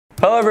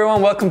Hello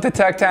everyone, welcome to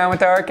Tech Time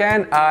with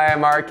Arkan. I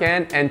am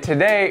Arkan, and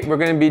today we're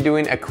going to be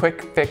doing a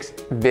quick fix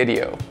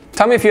video.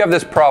 Tell me if you have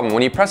this problem.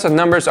 When you press the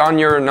numbers on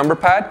your number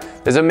pad,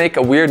 does it make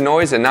a weird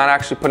noise and not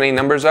actually put any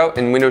numbers out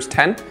in Windows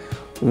 10?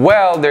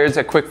 Well, there's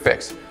a quick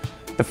fix.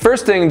 The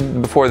first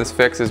thing before this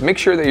fix is make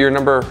sure that your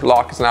number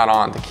lock is not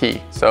on the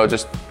key. So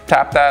just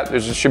tap that, there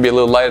should be a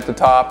little light at the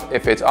top.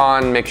 If it's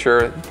on, make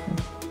sure,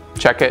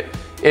 check it.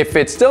 If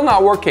it's still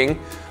not working,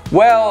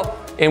 well,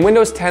 in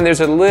Windows 10, there's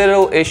a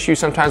little issue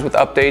sometimes with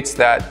updates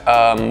that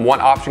one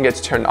option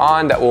gets turned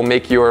on that will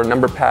make your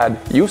number pad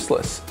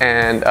useless.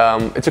 And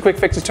it's a quick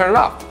fix to turn it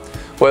off.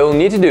 What you'll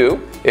need to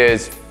do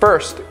is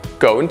first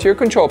go into your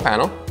control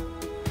panel,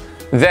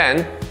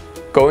 then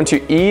go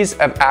into Ease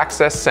of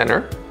Access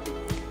Center.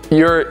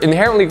 You're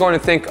inherently going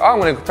to think, oh, I'm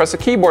going to press the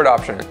keyboard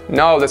option.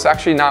 No, that's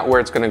actually not where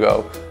it's going to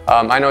go.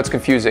 I know it's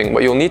confusing.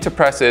 What you'll need to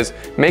press is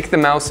Make the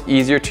Mouse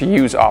Easier to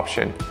Use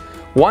option.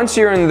 Once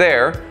you're in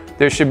there,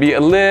 there should be a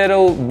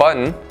little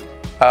button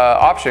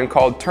option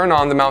called Turn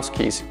on the Mouse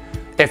Keys.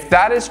 If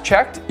that is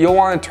checked, you'll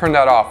want to turn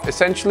that off.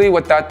 Essentially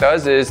what that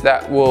does is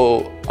that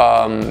will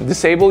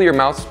disable your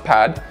mouse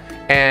pad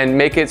and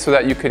make it so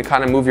that you can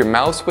kind of move your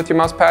mouse with your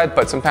mouse pad,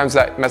 but sometimes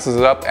that messes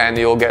it up and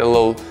you'll get a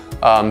little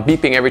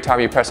beeping every time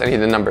you press any of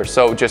the numbers.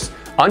 So just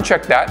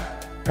uncheck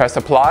that, press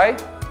apply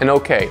and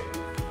OK.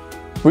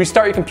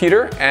 Restart your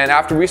computer, and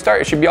after restart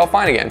it should be all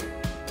fine again.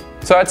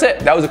 So that's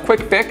it. That was a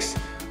quick fix.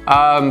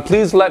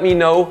 Please let me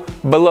know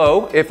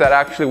below if that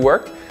actually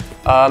worked.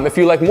 If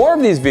you like more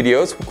of these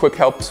videos, quick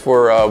helps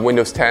for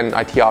Windows 10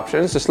 IT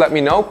options, just let me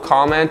know,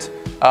 comment,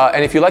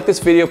 and if you like this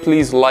video,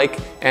 please like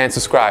and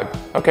subscribe.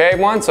 Okay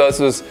everyone, so this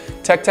was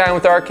Tech Time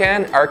with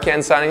Arkan.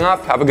 Arkan signing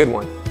off. Have a good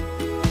one.